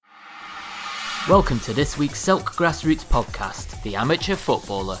Welcome to this week's Silk Grassroots podcast, The Amateur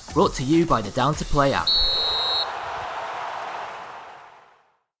Footballer, brought to you by the Down to Play app.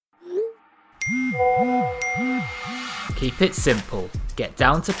 Keep it simple. Get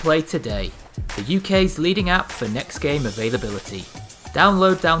Down to Play today, the UK's leading app for next game availability.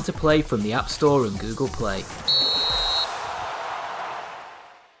 Download Down to Play from the App Store and Google Play.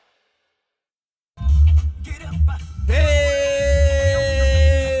 Hey!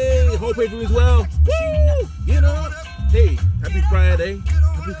 Hope everyone's well. Woo! You know what? Hey, happy Friday.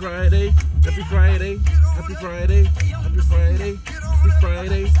 Happy Friday. Happy Friday. Happy Friday. Happy Friday. Happy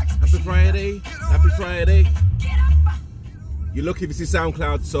Friday. Happy Friday. Happy Friday. You're lucky if you see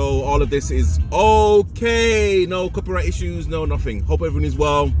SoundCloud, so all of this is okay. No copyright issues, no nothing. Hope everyone is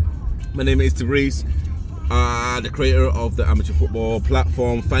well. My name is Therese, the creator of the Amateur Football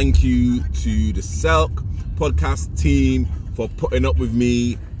platform. Thank you to the Silk podcast team for putting up with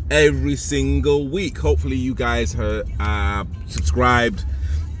me every single week. Hopefully you guys are subscribed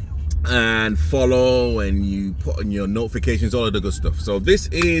and follow and you put on your notifications, all of the good stuff. So this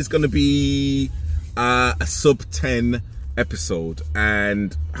is going to be a sub 10 episode,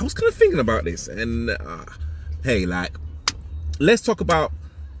 and I was kind of thinking about this, and hey, like, let's talk about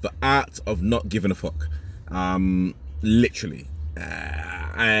the art of not giving a fuck, literally,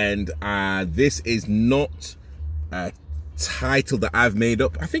 and this is not a title that I've made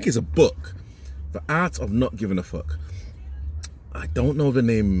up. I think it's a book, The Art of Not Giving a Fuck. I don't know the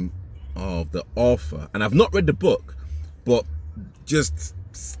name of the author, and I've not read the book, but just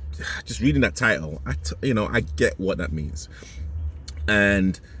reading that title, I get what that means.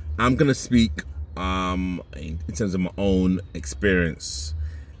 And I'm gonna speak in terms of my own experience,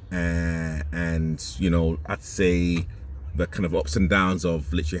 and I'd say the kind of ups and downs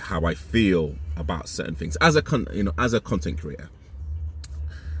of literally how I feel about certain things as a content creator.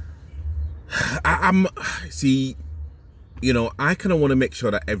 I kind of want to make sure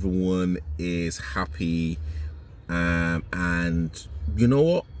that everyone is happy, and you know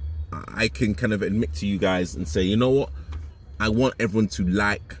what, I can kind of admit to you guys and say, you know what, I want everyone to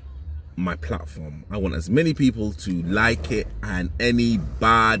like my platform. I want as many people to like it, and any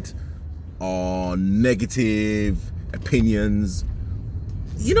bad or negative opinions,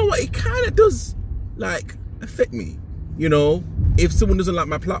 you know what, it kind of does like affect me. You know, if someone doesn't like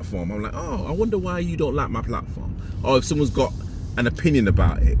my platform, I'm like, oh, I wonder why you don't like my platform. Or if someone's got an opinion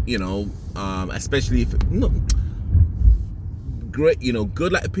about it, especially if great,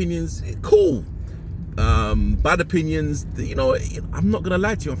 good like opinions, cool. Bad opinions, I'm not gonna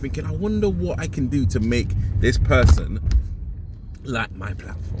lie to you, I'm thinking, I wonder what I can do to make this person like my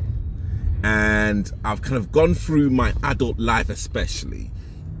platform. And I've kind of gone through my adult life, especially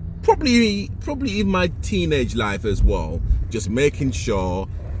probably in my teenage life as well, just making sure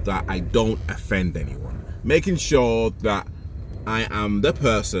that I don't offend anyone, making sure that I am the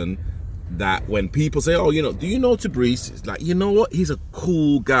person that when people say, oh, do you know Tabrice? It's like, you know what? He's a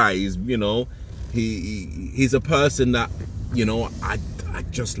cool guy. He's a person that, I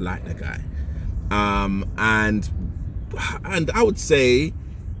just like the guy. And I would say,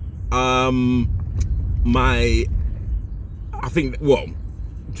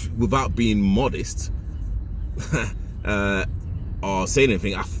 without being modest, or saying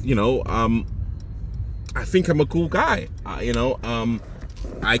anything, I think I'm a cool guy.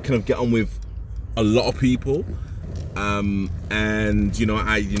 I kind of get on with a lot of people, and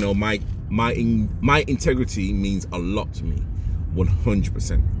my integrity means a lot to me,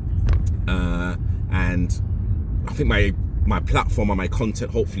 100%. And I think my platform and my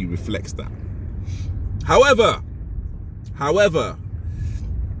content hopefully reflects that. However,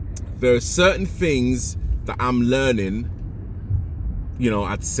 there are certain things that I'm learning,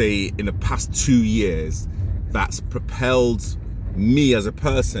 I'd say in the past 2 years, that's propelled me as a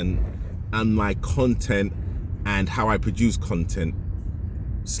person and my content and how I produce content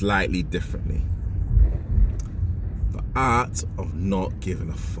slightly differently. The art of not giving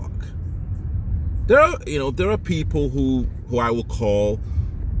a fuck. There are people who I will call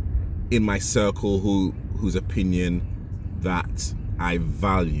in my circle whose opinion that I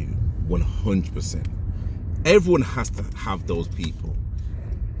value 100%. Everyone has to have those people.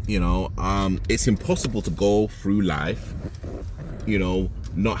 It's impossible to go through life,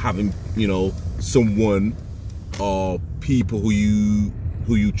 not having, someone or people who you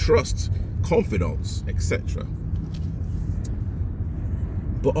trust, confidants, etc.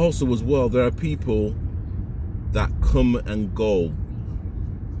 But also as well, there are people that come and go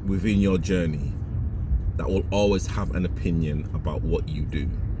within your journey that will always have an opinion about what you do.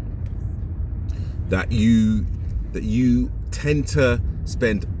 That you tend to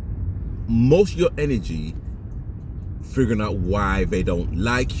spend most of your energy figuring out why they don't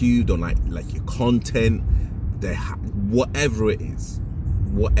like you, don't like your content, whatever it is.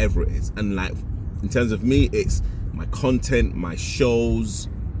 And like, in terms of me, it's my content, my shows.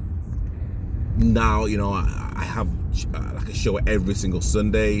 Now, you know, I have like a show every single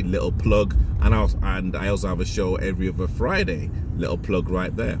Sunday, little plug, and I also have a show every other Friday, little plug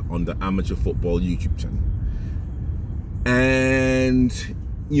right there on the Amateur Football YouTube channel. And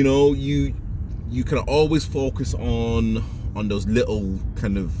you know, you can always focus on those little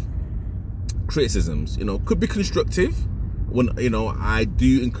kind of criticisms. You know, could be constructive. When, you know, I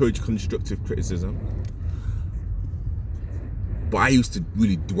do encourage constructive criticism, but I used to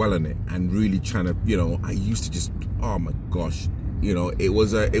really dwell on it and really trying to, you know, I used to just, oh my gosh, you know, it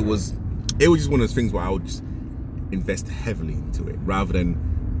was just one of those things where I would just invest heavily into it rather than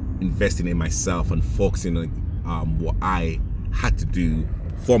investing in myself and focusing on what I had to do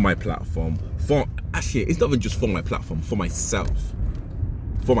for my platform. Actually, it's not even just for my platform, for myself.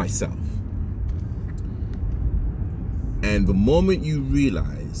 And the moment you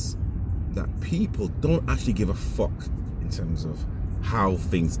realize that people don't actually give a fuck in terms of how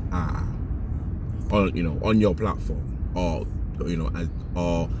things are on, you know, on your platform, or, you know,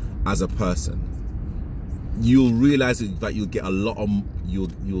 as a person, you'll realize that you'll get a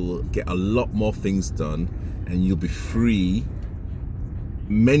lot more things done, and you'll be free,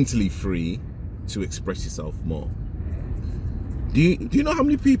 mentally free, to express yourself more. Do you know how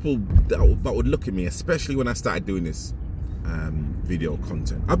many people that would look at me, especially when I started doing this video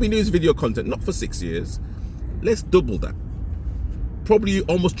content? I've been doing this video content not for 6 years. Let's double that, probably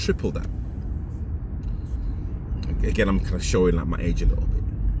almost triple that. Again, I'm kind of showing like my age a little bit.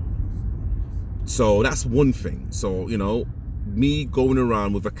 So that's one thing. So, you know, me going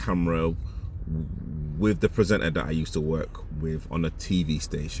around with a camera with the presenter that I used to work with on a TV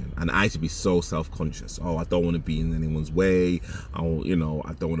station, and I used to be so self-conscious. Oh, I don't want to be in anyone's way. I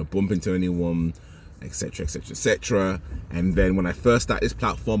don't want to bump into anyone, etc., etc., etc. And then when I first started this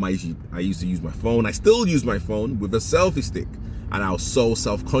platform, I used to use my phone. I still use my phone with a selfie stick, and I was so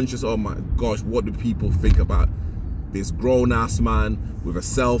self-conscious. Oh my gosh, what do people think about this grown-ass man with a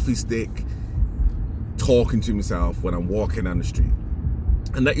selfie stick talking to himself when I'm walking down the street?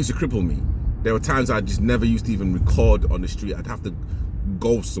 And that used to cripple me. There were times I just never used to even record on the street. I'd have to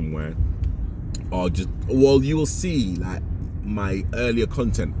go somewhere, or just, well, you will see like my earlier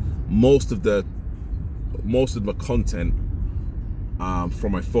content, most of my content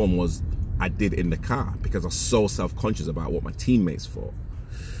from my phone was I did in the car, because I was so self-conscious about what my teammates thought.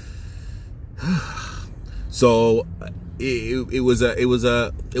 So it was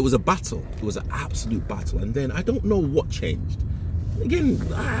a battle. It was an absolute battle. And then I don't know what changed. Again,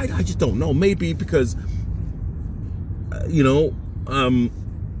 I just don't know. Maybe because you know, I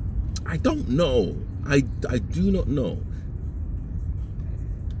don't know. I do not know.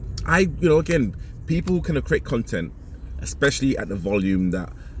 You know, again, people who can create content, especially at the volume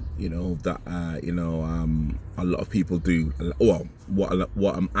that a lot of people do. Well, what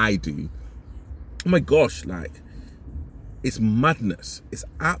I do. Oh my gosh, like, it's madness. It's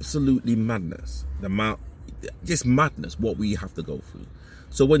absolutely madness. Just madness what we have to go through.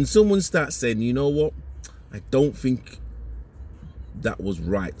 So when someone starts saying, you know what, I don't think that was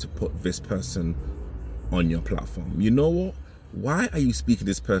right to put this person on your platform. You know what? Why are you speaking to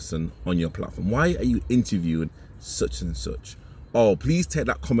this person on your platform? Why are you interviewing such and such? Oh, please take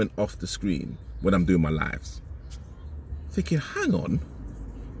that comment off the screen when I'm doing my lives. Thinking, hang on,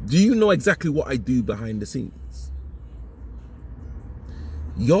 do you know exactly what I do behind the scenes?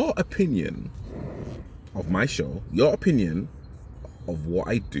 Your opinion of my show, your opinion of what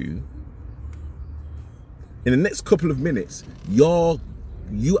I do, in the next couple of minutes, you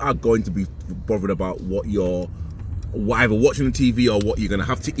are going to be bothered about what you're either watching on TV or what you're going to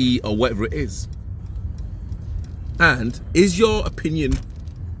have to eat or whatever it is. And is your opinion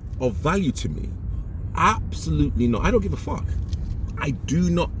of value to me? Absolutely not. I don't give a fuck. I do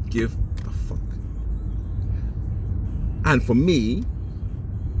not give a fuck. And for me,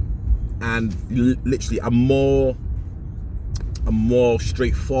 and literally, I'm more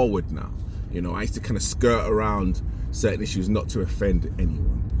straightforward now. You know, I used to kind of skirt around certain issues not to offend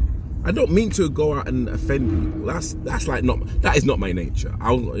anyone. I don't mean to go out and offend people. That is not my nature.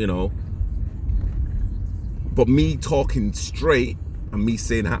 But me talking straight and me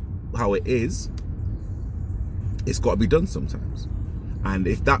saying how it is, it's got to be done sometimes. And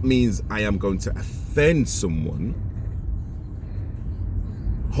if that means I am going to offend someone,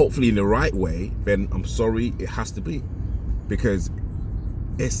 hopefully in the right way, then I'm sorry, it has to be. Because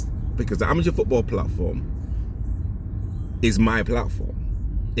the Amateur Football platform is my platform.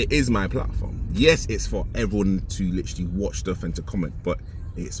 It is my platform. Yes, it's for everyone to literally watch stuff and to comment, but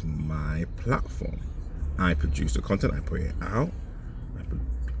it's my platform. I produce the content, I put it out,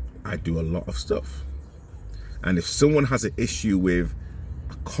 I do a lot of stuff. And if someone has an issue with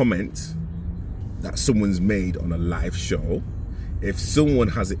a comment that someone's made on a live show, if someone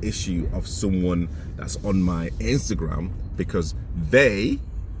has an issue of someone that's on my Instagram because they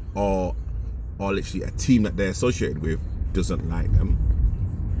are literally a team that they're associated with doesn't like them,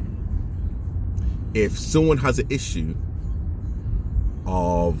 if someone has an issue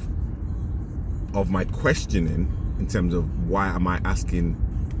of my questioning in terms of why am I asking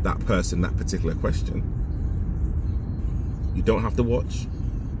that person that particular question, you don't have to watch,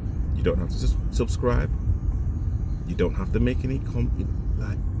 you don't have to subscribe, you don't have to make any you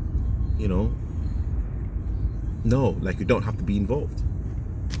don't have to be involved.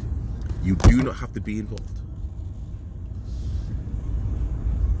 You do not have to be involved.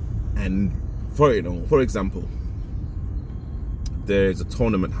 And for example, there's a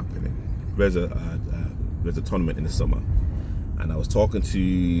tournament happening. There's a tournament in the summer, and I was talking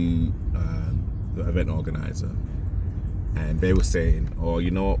to the event organizer, and they were saying, "Oh,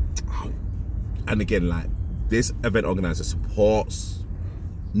 you know," and again, like, this event organizer supports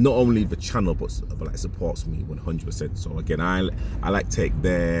not only the channel but like supports me 100%. So again, I like take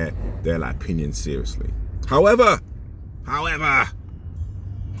their like opinion seriously. However,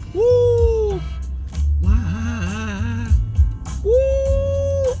 woo, why,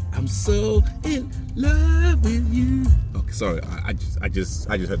 woo, I'm so in love with you. Okay, sorry, I just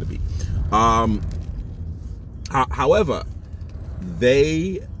heard the beat. However,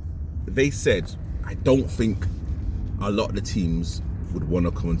 they said, I don't think a lot of the teams would want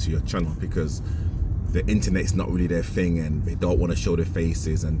to come onto your channel because the internet's not really their thing and they don't want to show their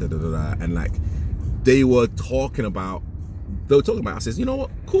faces and and like they were talking about, I says, you know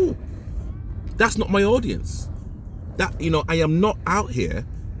what, cool, that's not my audience. That, you know, I am not out here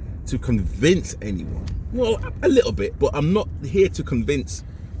to convince anyone. Well, a little bit, but I'm not here to convince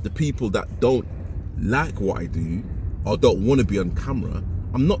the people that don't like what I do or don't want to be on camera.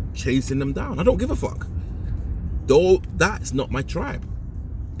 I'm not chasing them down. I don't give a fuck. Though that's not my tribe.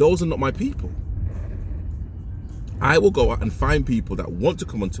 Those are not my people. I will go out and find people that want to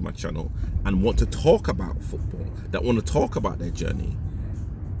come onto my channel and want to talk about football, that want to talk about their journey.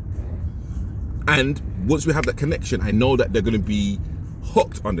 And once we have that connection, I know that they're going to be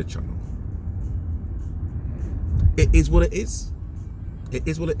hooked on the channel. It is what it is. It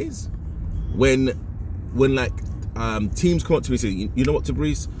is what it is. When like teams come up to me and say, you know what,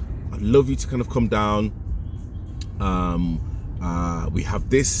 Tabriz, I'd love you to kind of come down. We have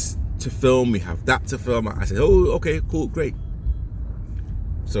this to film, we have that to film. I said, oh, okay, cool, great.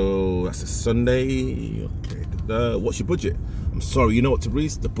 So that's a Sunday. Okay, what's your budget? I'm sorry, you know what,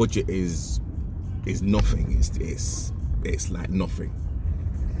 Tabriz, the budget is nothing. It's like nothing,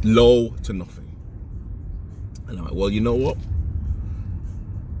 low to nothing. And I'm like, well, you know what?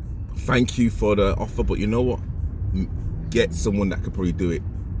 Thank you for the offer, but you know what? Get someone that could probably do it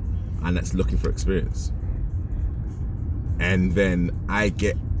and that's looking for experience. And then I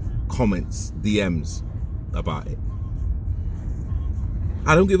get comments, DMs about it.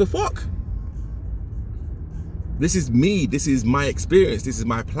 I don't give a fuck. This is me. This is my experience. This is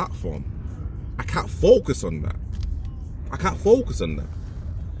my platform. I can't focus on that.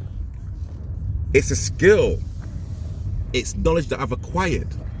 It's a skill. It's knowledge that I've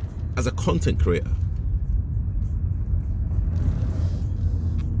acquired as a content creator.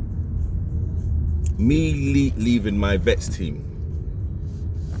 Me leaving my vets team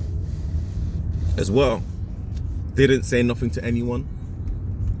as well, didn't say nothing to anyone.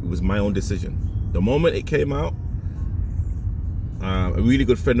 It was my own decision. The moment it came out, a really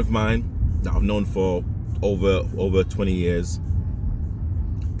good friend of mine that I've known for over 20 years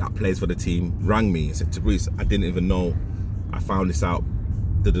that plays for the team rang me and said, Tabriz, I didn't even know, I found this out.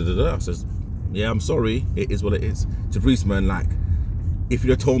 I says, yeah, I'm sorry, it is what it is. Tabriz, man, like, if you'd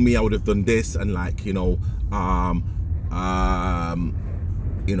have told me I would have done this and like, you know,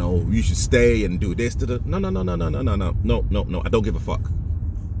 you should stay and do this. No, I don't give a fuck.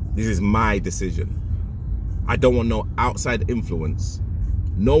 This is my decision. I don't want no outside influence.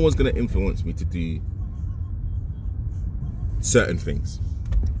 No one's gonna influence me to do certain things.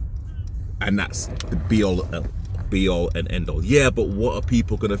 And that's the be all and end all. Yeah, but what are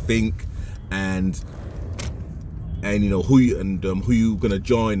people gonna think? And you know who you gonna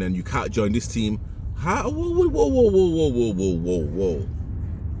join, and you can't join this team. Whoa.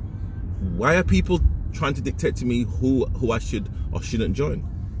 Why are people trying to dictate to me who I should or shouldn't join?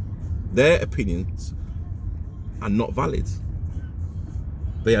 Their opinions are not valid.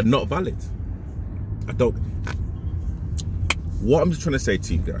 They are not valid. What I'm just trying to say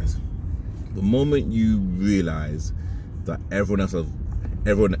to you guys, the moment you realize that everyone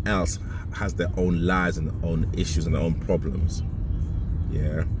else has their own lives and their own issues and their own problems,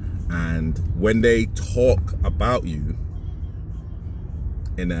 yeah, and when they talk about you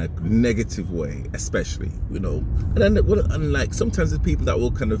in a negative way, especially, and like sometimes there's people that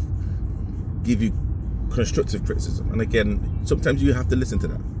will kind of give you constructive criticism, and again, sometimes you have to listen to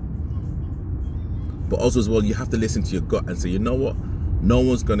that. But also as well, you have to listen to your gut and say, you know what? No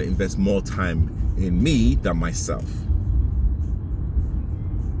one's going to invest more time in me than myself.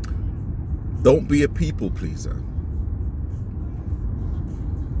 Don't be a people pleaser.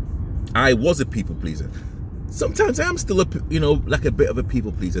 I was a people pleaser. Sometimes I am still a bit of a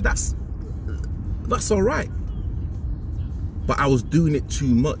people pleaser. That's all right. But I was doing it too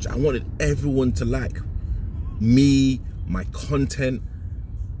much. I wanted everyone to like me, my content,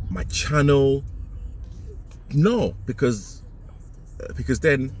 my channel. No, because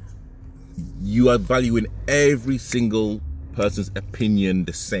then you are valuing every single person's opinion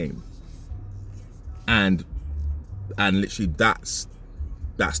the same, and literally that's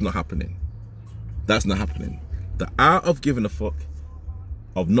not happening. That's not happening. The art of giving a fuck,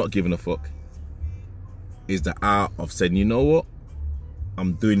 of not giving a fuck, is the art of saying, you know what,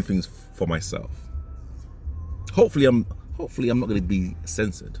 I'm doing things for myself. Hopefully I'm not going to be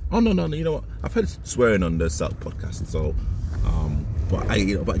censored. Oh no, you know what? I've heard swearing on the Selk podcast, so but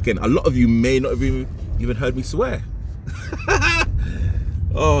again, a lot of you may not have even heard me swear.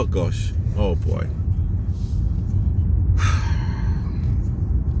 Oh gosh, oh boy.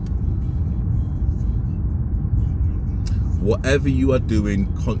 Whatever you are doing,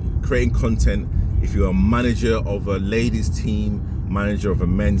 creating content, if you're a manager of a ladies team, manager of a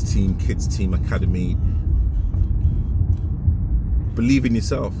men's team, kids team, academy, believe in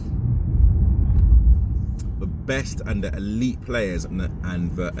yourself. The best and the elite players and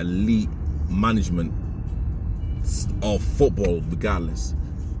the elite management of football, regardless,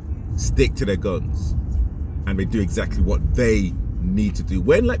 stick to their guns and they do exactly what they need to do.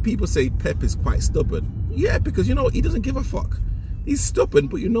 When like people say Pep is quite stubborn, yeah, because you know he doesn't give a fuck. He's stubborn,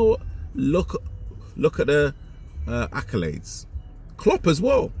 but you know what? Look at the accolades. Klopp as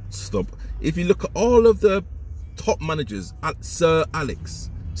well. If you look at all of the top managers, Sir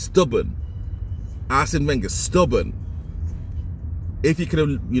Alex, stubborn. Arsene Wenger, stubborn. If you could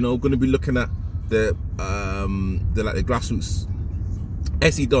have, going to be looking at the grassroots,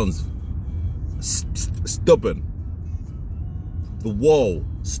 SE Dons, stubborn. The Wall,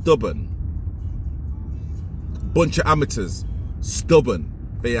 stubborn. Bunch of amateurs, stubborn.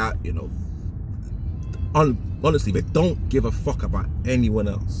 They are, honestly, they don't give a fuck about anyone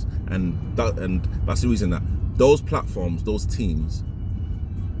else, and that's the reason that those platforms, those teams,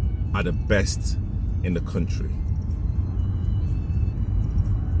 are the best in the country.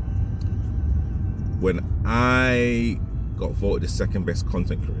 When I got voted the second best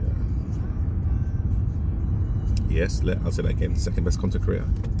content creator, yes, I'll say that again, second best content creator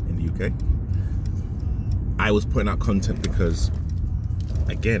in the UK, I was putting out content because,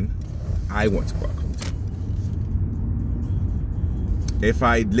 again, I want to put out content. If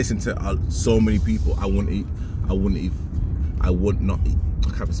I listened to so many people, I would not eat. I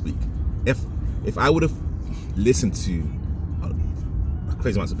can't speak. If I would have listened to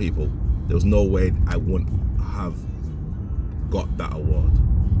crazy amounts of people, there was no way I wouldn't have got that award.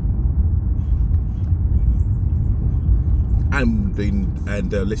 And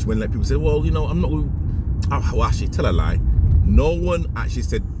literally when people say, well, I'm not. Well, actually, tell a lie. No one actually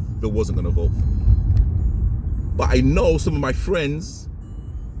said they wasn't going to vote for me. But I know some of my friends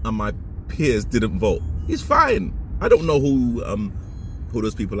and my peers didn't vote. It's fine. I don't know who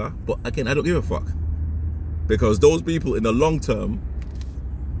those people are, but again, I don't give a fuck, because those people in the long term,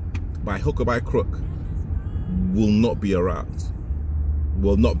 by hook or by crook, will not be around.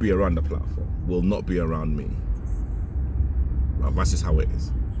 Will not be around the platform. Will not be around me. Well, that's just how it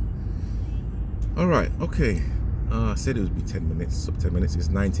is. All right, okay. I said it would be 10 minutes. So 10 minutes is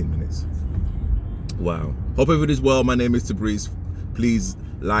 19 minutes. Wow. Hope everybody's well. My name is Tabriz. Please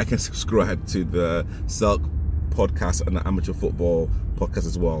like and subscribe to the Selk podcast and the Amateur Football podcast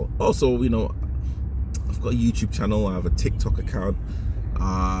as well. Also, I've got a YouTube channel. I have a TikTok account.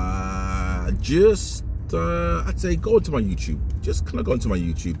 I'd say go into my YouTube. Just kind of go into my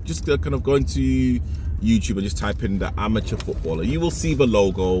YouTube. Just kind of go into YouTube and just type in the Amateur Footballer. You will see the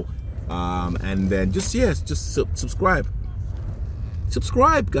logo. And then just subscribe.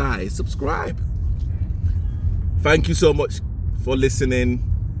 Subscribe, guys. Subscribe. Thank you so much for listening.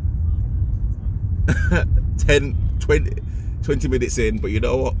 10 20 minutes in, but you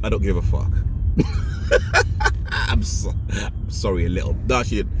know what? I don't give a fuck. I'm sorry a little. No,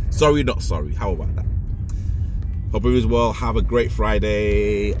 actually, sorry, not sorry. How about that? Hope you as well. Have a great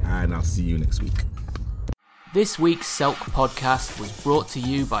Friday, and I'll see you next week. This week's Selk podcast was brought to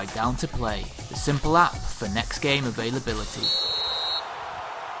you by Down to Play, the simple app for next game availability.